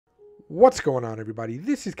What's going on, everybody?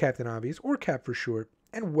 This is Captain Obvious, or Cap for short,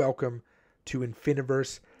 and welcome to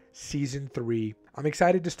Infiniverse Season 3. I'm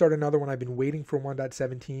excited to start another one. I've been waiting for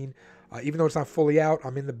 1.17. Even though it's not fully out,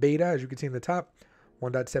 I'm in the beta, as you can see in the top.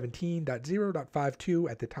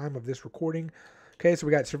 1.17.0.52 at the time of this recording. Okay, so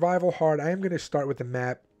we got Survival Hard. I am going to start with a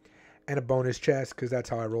map and a bonus chest, because that's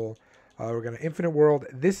how I roll. We're going to Infinite World.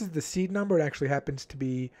 This is the seed number. It actually happens to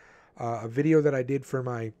be a video that I did for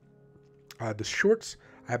my the shorts.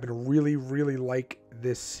 I happen to really like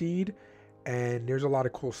this seed, and there's a lot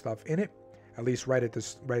of cool stuff in it, at least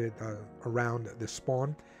around the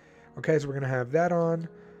spawn. Okay, so we're gonna have that on.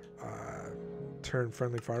 Turn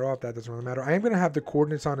friendly fire off. That doesn't really matter. I am gonna have the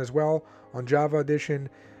coordinates on as well on Java Edition.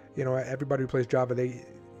 You know, everybody who plays Java,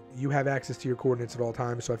 you have access to your coordinates at all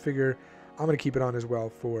times. So I figure I'm gonna keep it on as well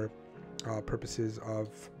for purposes of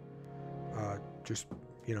just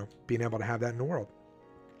being able to have that in the world.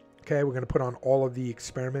 Okay, we're going to put on all of the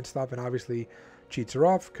experiment stuff, and obviously cheats are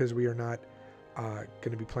off because we are not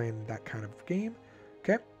going to be playing that kind of game.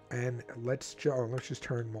 Okay, and let's just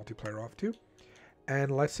turn multiplayer off too,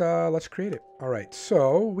 and let's create it. All right,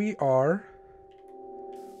 so we are.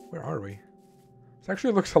 Where are we? This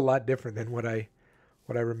actually looks a lot different than what I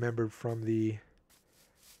remembered from the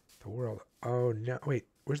world. Oh no! Wait,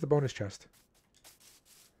 where's the bonus chest?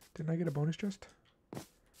 Didn't I get a bonus chest?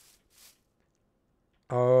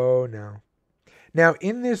 Oh, no. Now,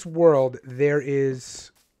 in this world, there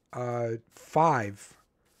is 5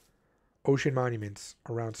 ocean monuments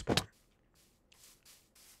around spawn.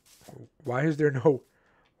 Why is there no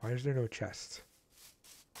chests?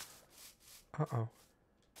 Uh-oh.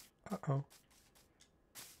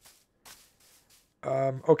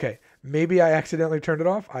 Okay. Maybe I accidentally turned it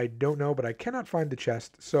off. I don't know, but I cannot find the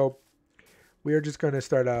chest. So we are just going to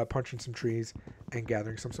start punching some trees and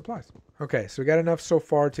gathering some supplies. Okay, so we got enough so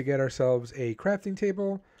far to get ourselves a crafting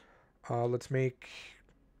table. Let's make...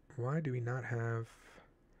 Why do we not have...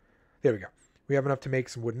 There we go. We have enough to make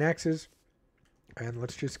some wooden axes. And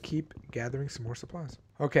let's just keep gathering some more supplies.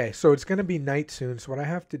 Okay, so it's going to be night soon. So what I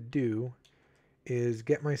have to do is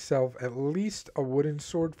get myself at least a wooden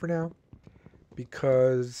sword for now.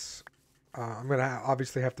 Because I'm going to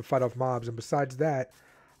obviously have to fight off mobs. And besides that,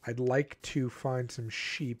 I'd like to find some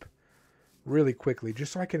sheep really quickly,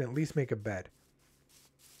 just so I can at least make a bed.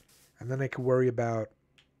 And then I can worry about...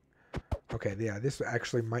 Okay, yeah, this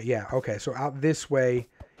actually might... Yeah, okay, so out this way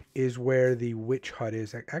is where the witch hut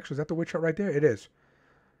is. Actually, is that the witch hut right there? It is.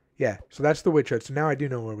 Yeah, so that's the witch hut. So now I do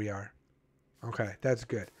know where we are. Okay, that's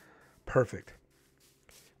good. Perfect.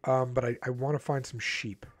 But I want to find some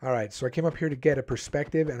sheep. All right, so I came up here to get a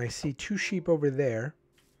perspective, and I see 2 sheep over there.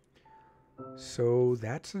 So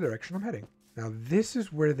that's the direction I'm heading. Now this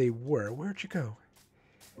is where they were. Where'd you go?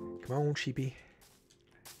 Come on, sheepy.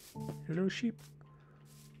 Hello, sheep.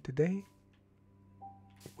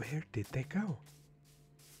 Where did they go?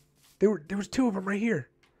 There was 2 of them right here.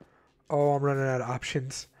 Oh, I'm running out of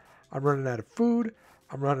options. I'm running out of food.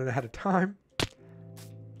 I'm running out of time.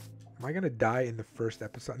 Am I gonna die in the first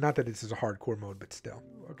episode? Not that this is a hardcore mode, but still.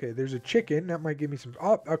 Okay, there's a chicken. That might give me some...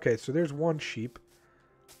 Oh, okay, so there's 1 sheep.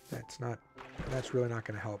 That's really not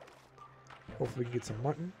going to help. Hopefully we can get some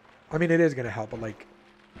mutton. I mean, it is going to help, but like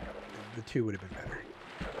the 2 would have been better.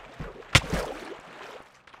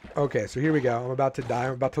 Okay, so here we go. I'm about to die.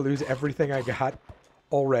 I'm about to lose everything I got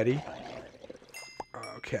already.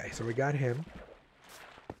 Okay, so we got him.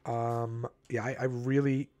 Yeah, I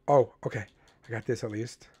really... Oh, okay. I got this at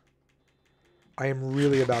least. I am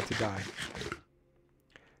really about to die.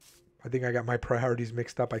 I think I got my priorities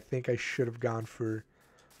mixed up. I think I should have gone for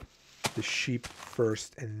the sheep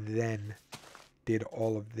first and then did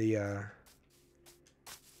all of the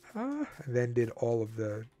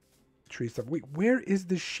tree stuff. Wait, where is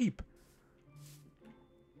the sheep?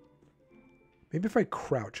 Maybe if I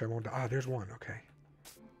crouch I won't die. Ah, there's 1. Okay,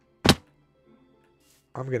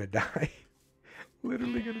 I'm gonna die.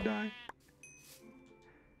 Literally gonna die.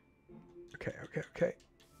 Okay,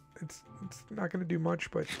 it's not gonna do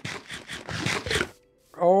much, but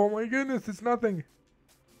oh my goodness, it's nothing.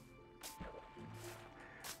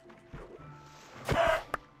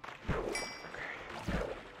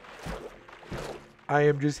 I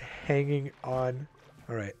am just hanging on.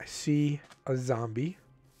 All right, I see a zombie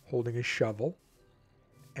holding a shovel,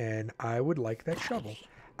 and I would like that shovel.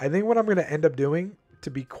 I think what I'm going to end up doing, to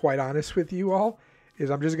be quite honest with you all, is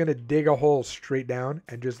I'm just going to dig a hole straight down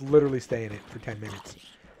and just literally stay in it for 10 minutes.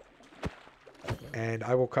 And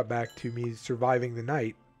I will cut back to me surviving the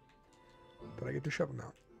night. But I get the shovel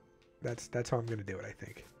now. That's how I'm going to do it, I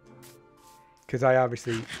think. Because I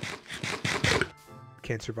obviously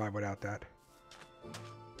can't survive without that.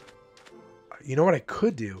 You know what I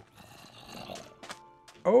could do?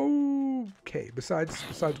 Okay, besides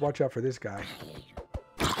watch out for this guy.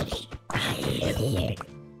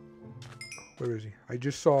 Where is he? I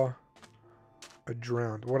just saw a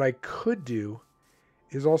drowned. What I could do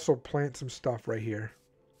is also plant some stuff right here.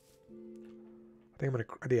 I think I'm gonna,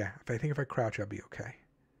 yeah, I think if I crouch, I'll be okay.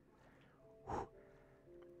 Whew.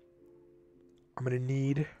 I'm gonna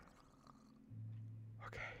need,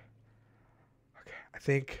 okay, I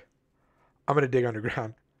think I'm gonna dig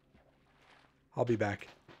underground. I'll be back.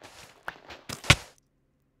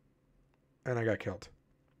 And I got killed.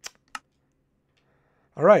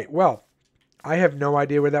 All right, well, I have no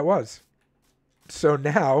idea where that was. So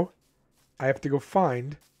now I have to go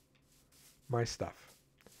find my stuff.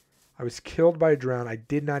 I was killed by a drown. I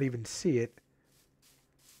did not even see it.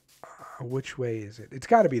 Which way is it? It's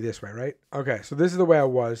got to be this way, right? Okay, so this is the way I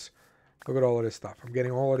was. Look at all of this stuff. I'm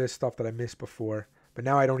getting all of this stuff that I missed before. But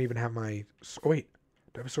now I don't even have my... Oh, wait.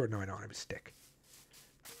 Do I have a sword? No, I don't. I have a stick.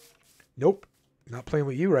 Nope. Not playing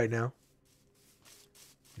with you right now.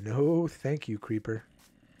 No, thank you, creeper.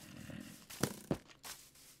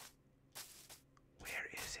 Where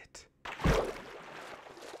is it?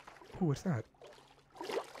 Ooh, what's that?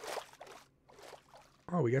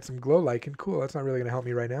 Oh, we got some glow lichen. Cool. That's not really going to help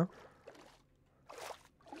me right now.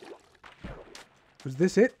 Was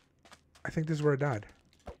this it? I think this is where I died.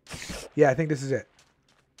 Yeah, I think this is it.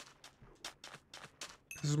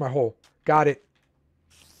 This is my hole. Got it.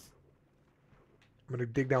 I'm going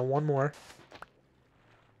to dig down one more.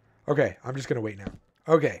 Okay, I'm just going to wait now.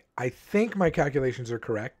 Okay, I think my calculations are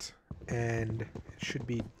correct. And it should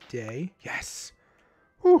be day. Yes.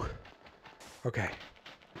 Whew. Okay.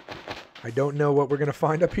 I don't know what we're going to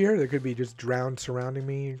find up here. There could be just drowned surrounding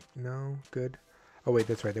me. No, good. Oh, wait,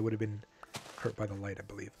 that's right. They would have been hurt by the light, I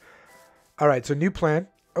believe. All right, so new plan.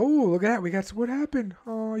 Oh, look at that. We got some... What happened?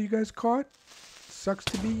 Oh, you guys caught? Sucks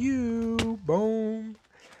to be you. Boom.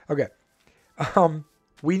 Okay.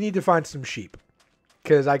 We need to find some sheep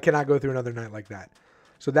because I cannot go through another night like that.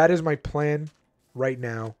 So that is my plan right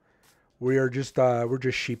now. We're just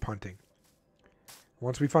sheep hunting.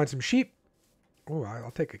 Once we find some sheep... Oh,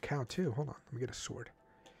 I'll take a cow too. Hold on. Let me get a sword.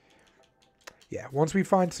 Yeah, once we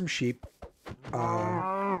find some sheep...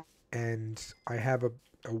 and I have a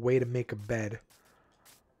way to make a bed,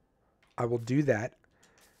 I will do that.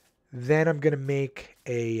 Then I'm going to make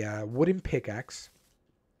a wooden pickaxe,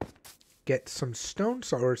 get some stone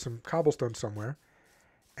or some cobblestone somewhere,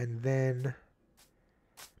 and then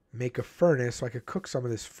make a furnace so I could cook some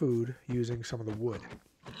of this food using some of the wood.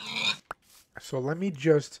 So let me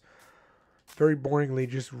just, very boringly,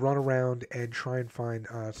 just run around and try and find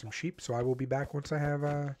some sheep. So I will be back once I have,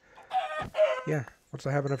 once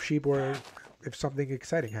I have enough sheep or if something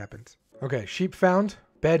exciting happens. Okay, sheep found,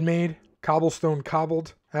 bed made, cobblestone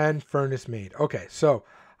cobbled, and furnace made. Okay, so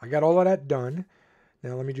I got all of that done.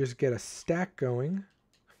 Now let me just get a stack going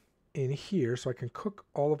in here so I can cook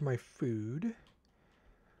all of my food.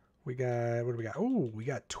 We got, what do we got? Oh, we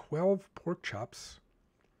got 12 pork chops.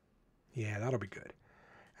 Yeah, that'll be good.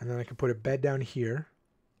 And then I can put a bed down here.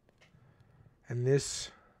 And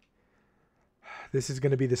this is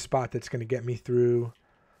going to be the spot that's going to get me through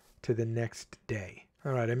to the next day.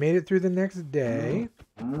 All right, I made it through the next day.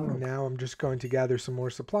 Now I'm just going to gather some more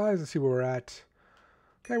supplies and see where we're at.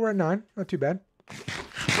 Okay, we're at 9. Not too bad.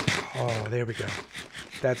 Oh, there we go.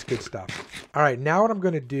 That's good stuff. All right, now what I'm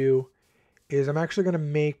going to do is I'm actually going to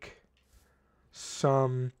make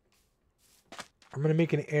some... I'm going to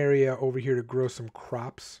make an area over here to grow some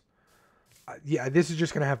crops. Yeah, this is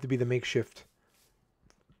just going to have to be the makeshift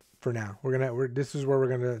for now. This is where we're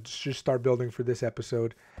going to just start building for this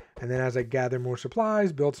episode. And then as I gather more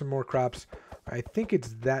supplies, build some more crops, I think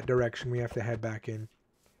it's that direction we have to head back in.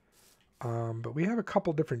 But we have a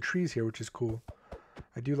couple different trees here, which is cool.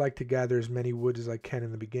 I do like to gather as many woods as I can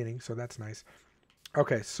in the beginning, so that's nice.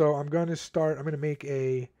 Okay, so I'm going to make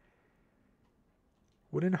a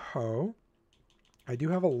wooden hoe. I do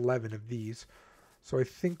have 11 of these. So I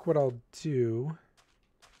think what I'll do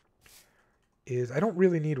is I don't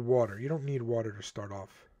really need water. You don't need water to start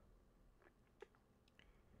off.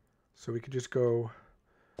 So we could just go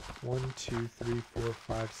 1, 2, 3, 4,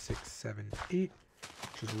 5, 6, 7, 8.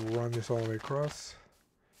 Just run this all the way across.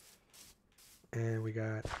 And we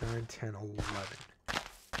got 9, 10, 11.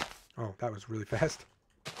 Oh, that was really fast.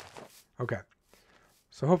 Okay.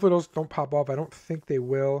 So hopefully those don't pop off. I don't think they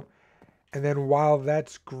will. And then while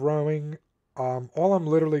that's growing, all I'm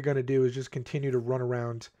literally going to do is just continue to run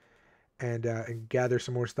around and gather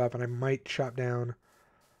some more stuff. And I might chop down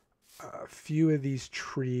a few of these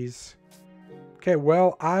trees. Okay,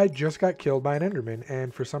 well, I just got killed by an enderman.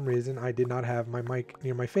 And for some reason, I did not have my mic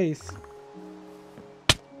near my face.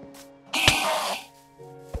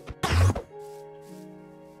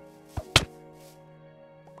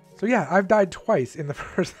 So yeah, I've died twice in the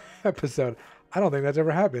first episode. I don't think that's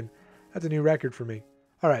ever happened. That's a new record for me.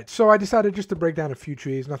 All right, so I decided just to break down a few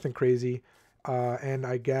trees, nothing crazy. And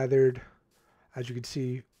I gathered, as you can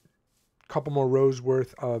see, a couple more rows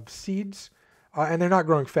worth of seeds. And they're not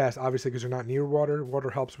growing fast, obviously, because they're not near water.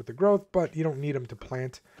 Water helps with the growth, but you don't need them to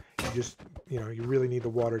plant. You just, you really need the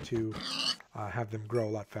water to have them grow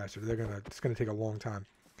a lot faster. It's gonna take a long time.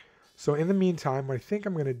 So in the meantime, what I think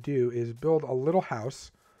I'm gonna do is build a little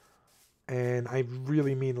house, and I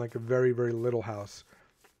really mean like a very, very little house.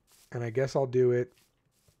 And I guess I'll do it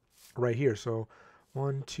right here. So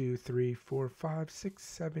 1, 2, 3, 4, 5, 6,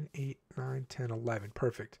 7, 8, 9, 10, 11.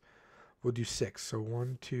 Perfect. We'll do 6. So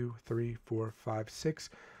 1, 2, 3, 4, 5, 6.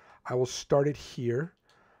 I will start it here.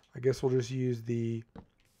 I guess we'll just use the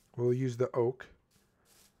oak.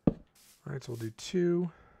 All right, so we'll do 2.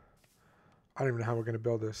 I don't even know how we're going to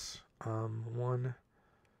build this. 1,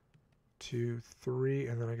 2, 3,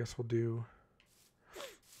 and then I guess we'll do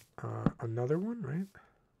another one, right?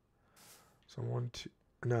 So 1, 2.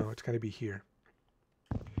 No, it's got to be here.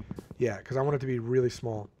 Yeah, because I want it to be really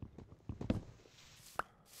small.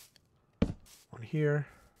 One here.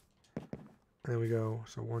 And then we go.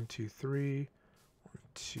 So 1, 2, 3. 1,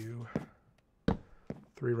 2,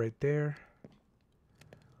 3 right there.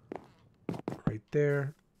 Right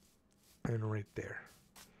there. And right there.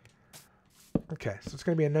 Okay, so it's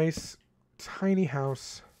going to be a nice, tiny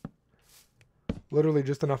house. Literally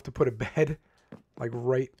just enough to put a bed, like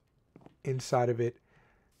right inside of it.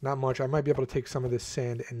 Not much. I might be able to take some of this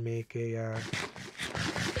sand and make a,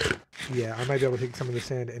 yeah, I might be able to take some of the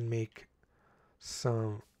sand and make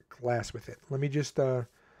some glass with it. Let me just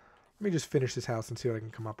finish this house and see what I can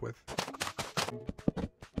come up with.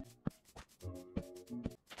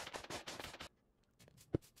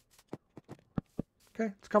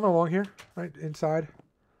 Okay, it's coming along here, right inside.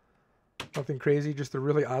 Nothing crazy, just a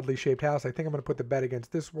really oddly shaped house. I think I'm going to put the bed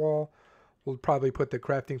against this wall. We'll probably put the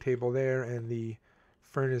crafting table there and the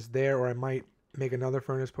furnace there, or I might make another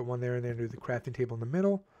furnace, put one there and then do the crafting table in the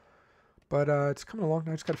middle. But it's coming along.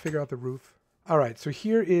 I just got to figure out the roof. All right, so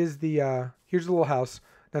here is here's the little house.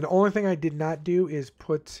 Now the only thing I did not do is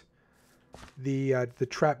put the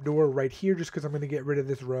trap door right here, just because I'm going to get rid of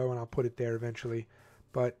this row and I'll put it there eventually.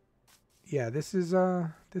 But yeah, this is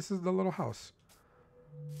the little house.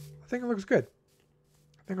 I think it looks good.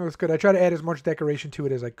 I try to add as much decoration to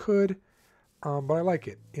it as I could. But I like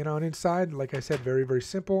it, and inside, like I said, very, very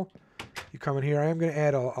simple. You come in here. I am going to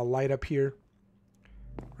add a light up here,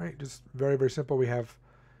 right? Just very, very simple. We have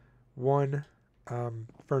one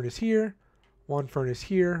furnace here, one furnace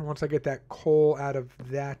here. Once I get that coal out of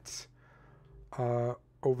that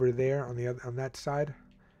over there on that side,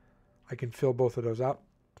 I can fill both of those up.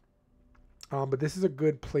 But this is a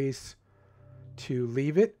good place to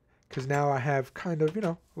leave it, because now I have kind of,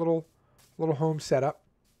 a little home setup.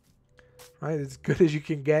 Right, as good as you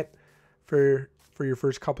can get for your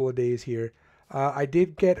first couple of days here. I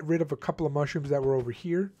did get rid of a couple of mushrooms that were over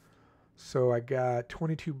here. So I got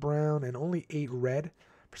 22 brown and only 8 red.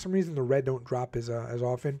 For some reason, the red don't drop as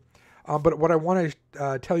often. But what I want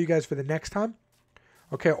to tell you guys for the next time,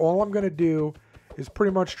 okay, all I'm going to do is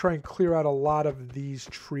pretty much try and clear out a lot of these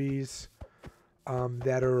trees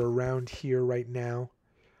that are around here right now.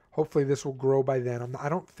 Hopefully this will grow by then. I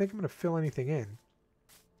don't think I'm going to fill anything in.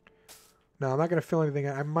 No, I'm not going to fill anything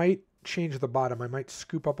in. I might change the bottom. I might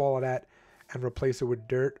scoop up all of that and replace it with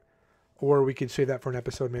dirt. Or we could save that for an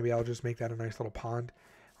episode. Maybe I'll just make that a nice little pond.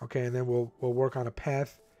 Okay, and then we'll work on a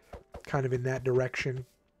path kind of in that direction.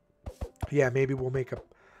 Yeah, maybe we'll make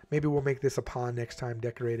this a pond next time,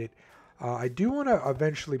 decorate it. I do want to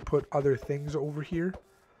eventually put other things over here,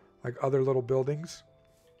 like other little buildings.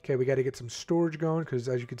 Okay, we got to get some storage going, because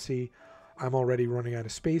as you can see, I'm already running out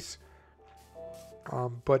of space.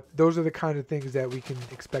 But those are the kind of things that we can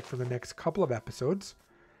expect from the next couple of episodes.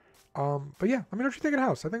 But yeah, let me know what you think of the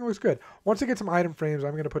house. I think it looks good. Once I get some item frames,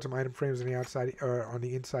 I'm going to put some item frames on the outside or on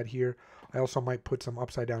the inside here. I also might put some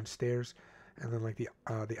upside down stairs, and then like the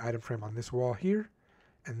item frame on this wall here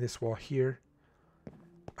and this wall here,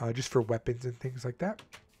 just for weapons and things like that.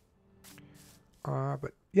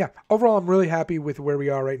 But yeah, overall, I'm really happy with where we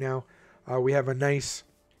are right now. We have a nice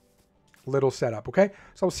little setup. Okay,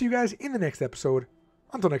 so I'll see you guys in the next episode.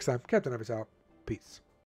 Until next time, Captain Evis out. Peace.